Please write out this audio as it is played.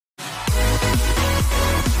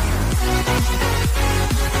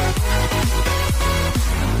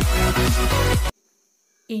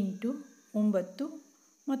8, 9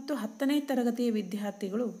 ಮತ್ತು 10ನೇ ತರಗತಿಯ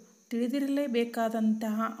ವಿದ್ಯಾರ್ಥಿಗಳು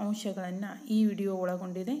ತಿಳಿದಿರಲೇಬೇಕಾದಂತಹ ಅಂಶಗಳನ್ನು ಈ ವಿಡಿಯೋ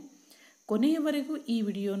ಒಳಗೊಂಡಿದೆ. ಕೊನೆಯವರೆಗೂ ಈ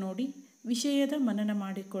ವಿಡಿಯೋ ನೋಡಿ ವಿಷಯದ ಮನನ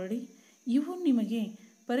ಮಾಡಿಕೊಳ್ಳಿ. ಇವು ನಿಮಗೆ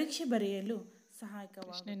ಪರೀಕ್ಷೆ ಬರೆಯಲು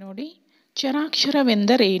ಸಹಾಯಕವಾಗುತ್ತದೆ. ನೋಡಿ,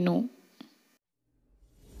 ಚರಾಕ್ಷರವೆಂದರೇನು?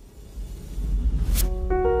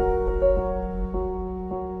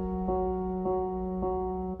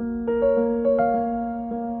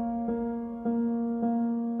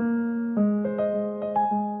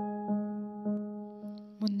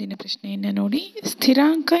 ಮುಂದಿನ ಪ್ರಶ್ನೆಯನ್ನು ನೋಡಿ,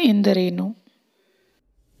 ಸ್ಥಿರಾಂಕ ಎಂದರೇನು?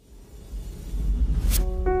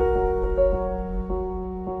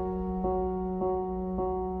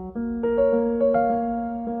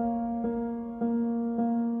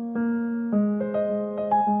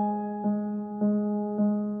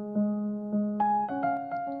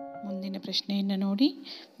 ಮುಂದಿನ ಪ್ರಶ್ನೆಯನ್ನು ನೋಡಿ,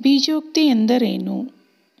 ಬೀಜೋಕ್ತಿ ಎಂದರೇನು?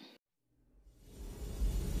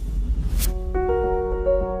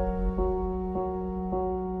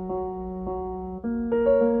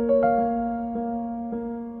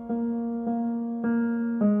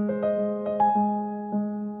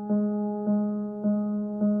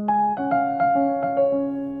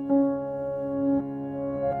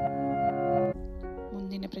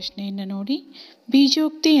 ಮುಂದಿನ ಪ್ರಶ್ನೆಯನ್ನು ನೋಡಿ,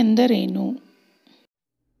 ಬೀಜೋಕ್ತಿ ಎಂದರೇನು?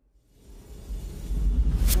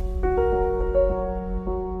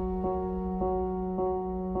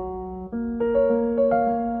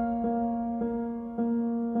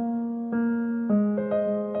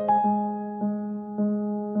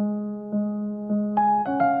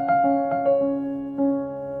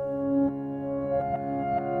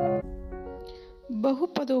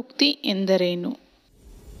 ಬಹುಪದೋಕ್ತಿ ಎಂದರೇನು?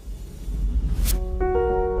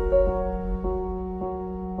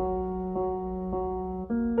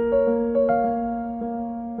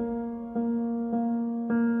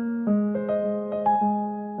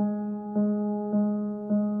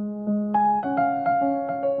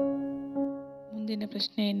 ಮುಂದಿನ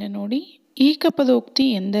ಪ್ರಶ್ನೆಯನ್ನು ನೋಡಿ, ಏಕಪದೋಕ್ತಿ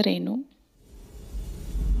ಎಂದರೇನು?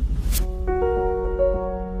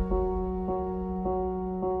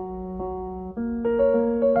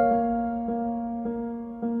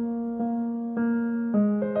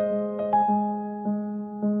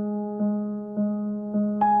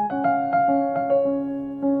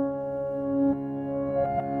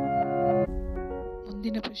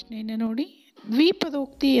 ಮುಂದಿನ ಪ್ರಶ್ನೆಯನ್ನು ನೋಡಿ,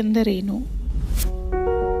 ದ್ವಿಪದೋಕ್ತಿ ಎಂದರೇನು?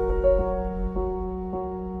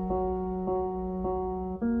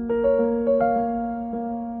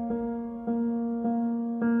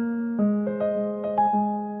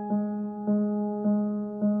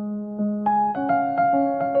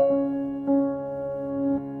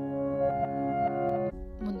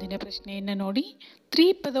 ಮುಂದಿನ ಪ್ರಶ್ನೆಯನ್ನು ನೋಡಿ,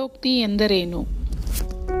 ತ್ರಿಪದೋಕ್ತಿ ಎಂದರೇನು?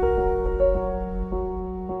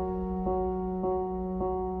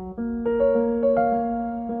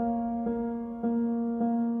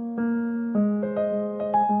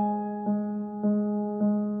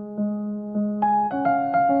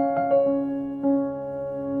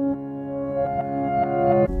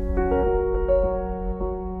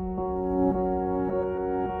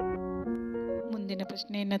 ಮುಂದಿನ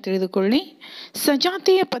ಪ್ರಶ್ನೆಯನ್ನು ತಿಳಿದುಕೊಳ್ಳಿ,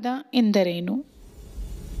 ಸಜಾತಿಯ ಪದ ಎಂದರೇನು?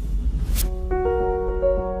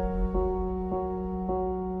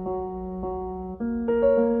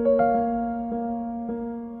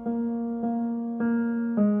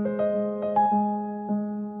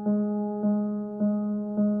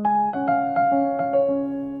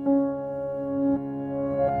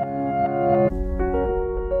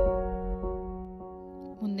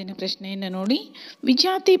 ಮುಂದಿನ ಪ್ರಶ್ನೆಯನ್ನು ನೋಡಿ,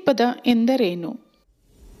 ವಿಜಾತಿ ಪದ ಎಂದರೇನು?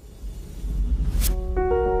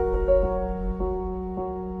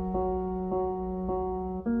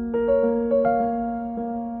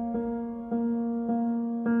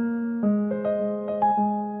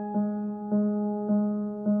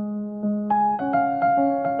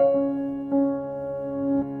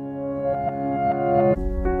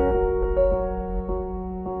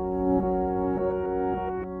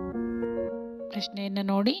 ಪ್ರಶ್ನೆಯನ್ನು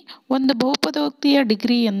ನೋಡಿ, ಒಂದು ಬಹುಪದೋಕ್ತಿಯ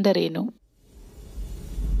ಡಿಗ್ರಿ ಎಂದರೇನು?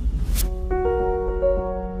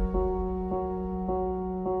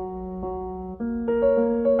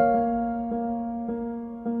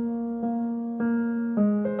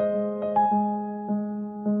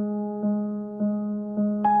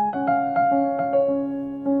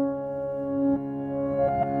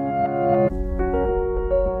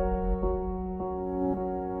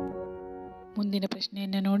 ಮುಂದಿನ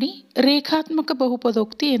ಪ್ರಶ್ನೆಯನ್ನು ನೋಡಿ, ರೇಖಾತ್ಮಕ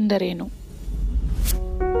ಬಹುಪದೋಕ್ತಿ ಎಂದರೇನು?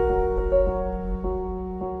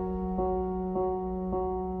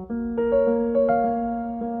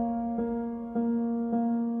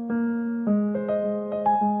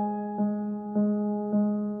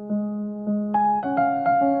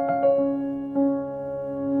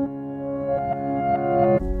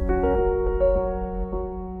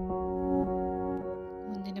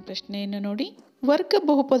 ಪ್ರಶ್ನೆಯನ್ನು ನೋಡಿ. ವರ್ಗ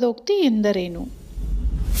ಬಹುಪದೋಕ್ತಿ ಎಂದರೇನು?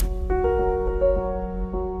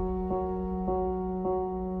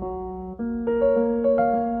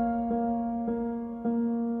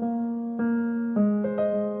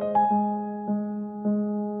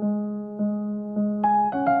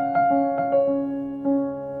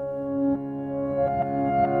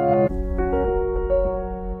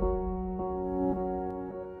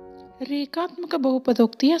 ರೇಖಾತ್ಮಕ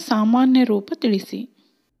ಬಹುಪದೋಕ್ತಿಯ ಸಾಮಾನ್ಯ ರೂಪ ತಿಳಿಸಿ.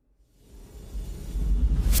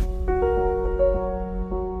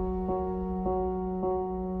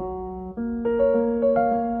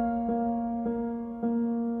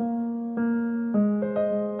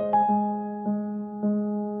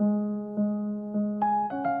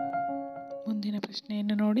 ಮುಂದಿನ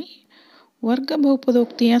ಪ್ರಶ್ನೆಯನ್ನು ನೋಡಿ. ವರ್ಗ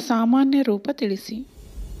ಬಹುಪದೋಕ್ತಿಯ ಸಾಮಾನ್ಯ ರೂಪ ತಿಳಿಸಿ.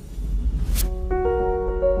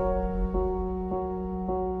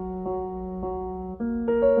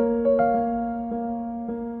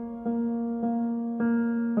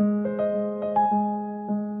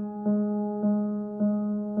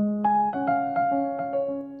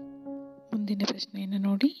 ಮುಂದಿನ ಪ್ರಶ್ನೆಯನ್ನು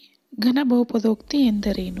ನೋಡಿ. ಘನ ಬಹುಪದೋಕ್ತಿ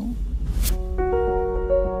ಎಂದರೇನು?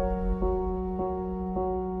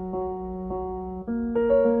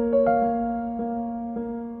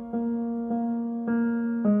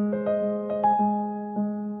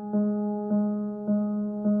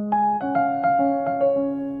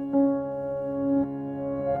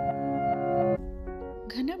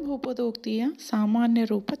 ಘನ ಬಹುಪದೋಕ್ತಿಯ ಸಾಮಾನ್ಯ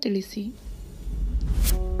ರೂಪ ತಿಳಿಸಿ.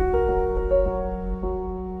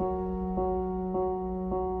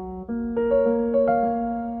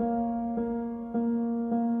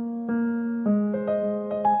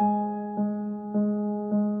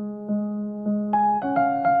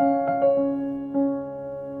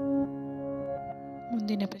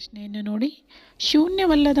 ಮುಂದಿನ ಪ್ರಶ್ನೆಯನ್ನು ನೋಡಿ.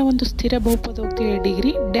 ಶೂನ್ಯವಲ್ಲದ ಒಂದು ಸ್ಥಿರ ಬಹುಪದೋಕ್ತಿಯ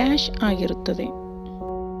ಡಿಗ್ರಿ ಡ್ಯಾಶ್ ಆಗಿರುತ್ತದೆ.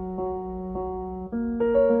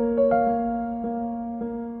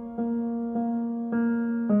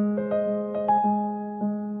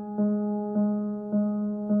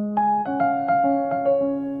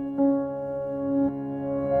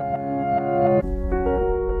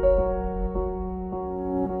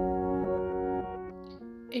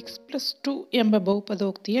 x+2 ಎಂಬ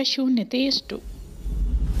ಬಹುಪದೋಕ್ತಿಯ ಶೂನ್ಯತೆ ಎಷ್ಟು?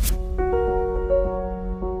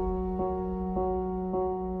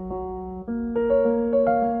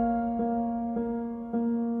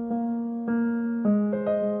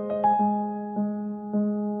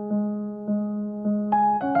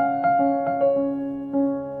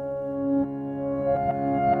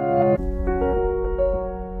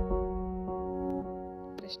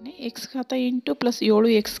 ಪ್ರಶ್ನೆ. x ಘಾತ 8 ಪ್ಲಸ್ 7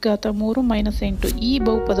 x ಘಾತ 3 ಮೈನಸ್ 8 ಈ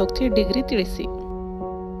ಬಹುಪದೋಕ್ತಿಯ ಡಿಗ್ರಿ ತಿಳಿಸಿ.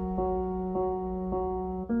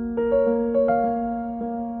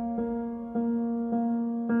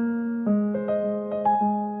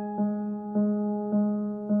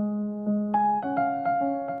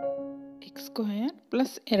 x square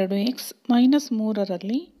plus 2x minus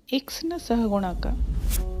 3ರಲ್ಲಿ x ನ ಸಹಗುಣಾಂಕ.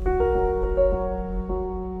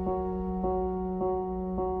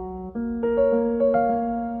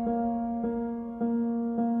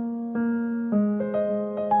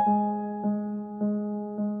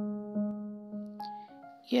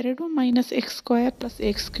 ಎರಡು minus X square plus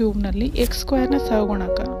X ಕ್ಯೂಬ್ನಲ್ಲಿ X ಸ್ಕ್ವೇರ್ನ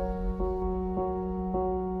ಸಹಗುಣಾಂಕ.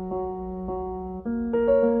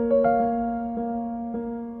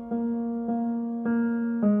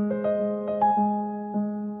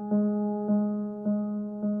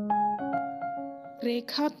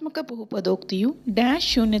 ರೇಖಾತ್ಮಕ ಬಹುಪದೋಕ್ತಿಯು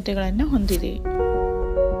ಡ್ಯಾಶ್ ಶೂನ್ಯತೆಗಳನ್ನು ಹೊಂದಿದೆ.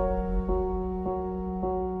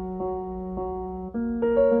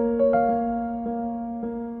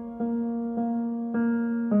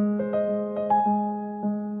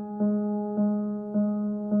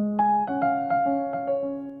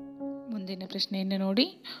 ಮುಂದಿನ ಪ್ರಶ್ನೆಯನ್ನು ನೋಡಿ.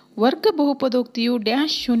 ವರ್ಗ ಬಹುಪದೋಕ್ತಿಯು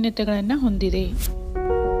ಡ್ಯಾಶ್ ಶೂನ್ಯತೆಗಳನ್ನು ಹೊಂದಿದೆ.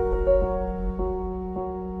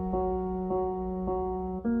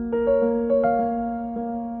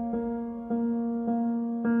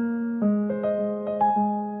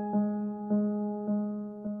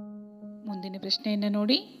 ಮುಂದಿನ ಪ್ರಶ್ನೆಯನ್ನು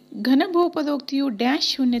ನೋಡಿ. ಘನ ಬಹುಪದೋಕ್ತಿಯು ಡ್ಯಾಶ್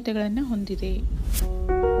ಶೂನ್ಯತೆಗಳನ್ನು ಹೊಂದಿದೆ.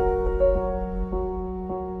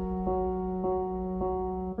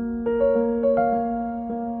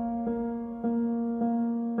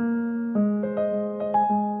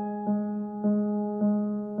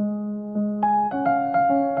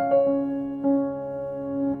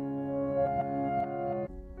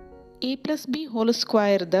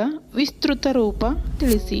 a+b² ದ ವಿಸ್ತೃತ ರೂಪ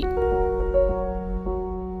ತಿಳಿಸಿ.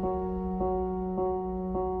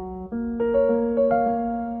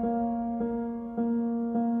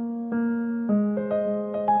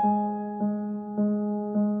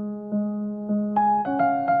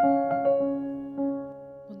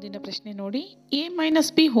 ಪ್ರಶ್ನೆ ನೋಡಿ, a ಮೈನಸ್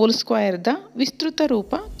ಬಿ ಹೋಲ್ ಸ್ಕ್ವಯರ್ದ ವಿಸ್ತೃತ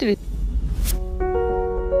ರೂಪ ತಿಳಿಸಿ.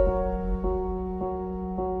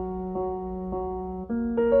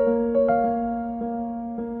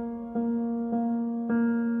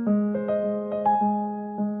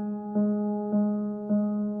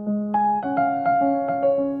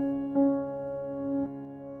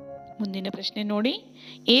 ಮುಂದಿನ ಪ್ರಶ್ನೆ ನೋಡಿ,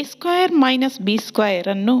 a square minus B square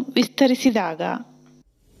ಅನ್ನು ವಿಸ್ತರಿಸಿದಾಗ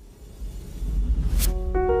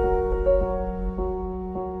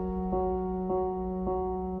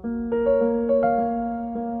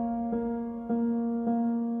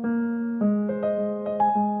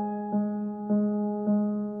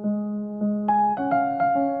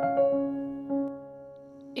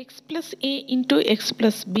x plus a into X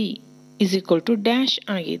plus B is equal to dash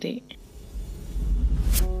ಆಗಿದೆ.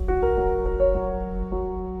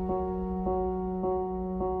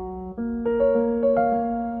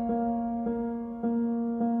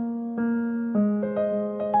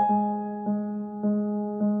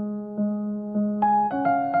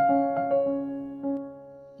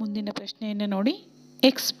 ಮುಂದಿನ ಪ್ರಶ್ನೆಯನ್ನು ನೋಡಿ,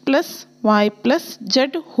 X plus Y plus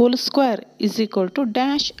Z whole square is equal to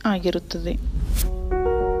dash ಆಗಿರುತ್ತದೆ.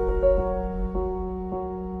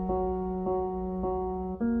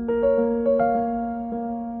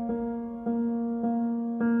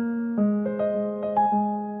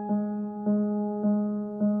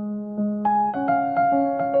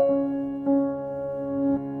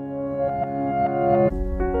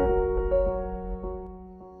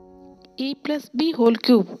 a plus B whole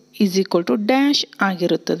cube is equal to dash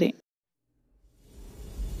ಆಗಿರುತ್ತದೆ.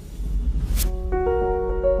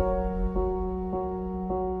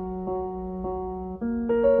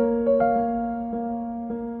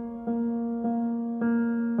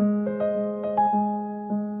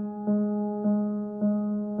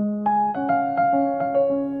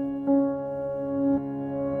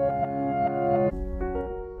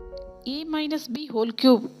 a minus B whole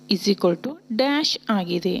cube is equal to dash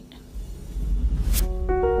ಆಗಿದೆ.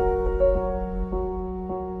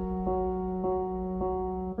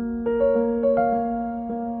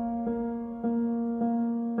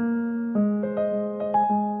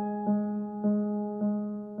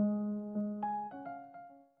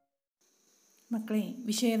 ಮಕ್ಕಳೇ,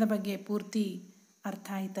 ವಿಷಯದ ಬಗ್ಗೆ ಪೂರ್ತಿ ಅರ್ಥ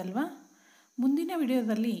ಆಯ್ತಲ್ವಾ? ಮುಂದಿನ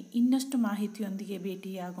ವಿಡಿಯೋದಲ್ಲಿ ಇನ್ನಷ್ಟು ಮಾಹಿತಿಯೊಂದಿಗೆ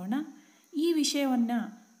ಭೇಟಿಯಾಗೋಣ. ಈ ವಿಷಯವನ್ನು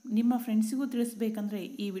ನಿಮ್ಮ ಫ್ರೆಂಡ್ಸಿಗೂ ತಿಳಿಸ್ಬೇಕಂದ್ರೆ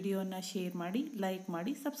ಈ ವಿಡಿಯೋನ ಶೇರ್ ಮಾಡಿ, ಲೈಕ್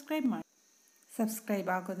ಮಾಡಿ, ಸಬ್ಸ್ಕ್ರೈಬ್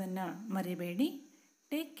ಆಗೋದನ್ನು ಮರಿಬೇಡಿ.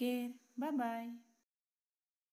 Take care. ಬಾಯ್.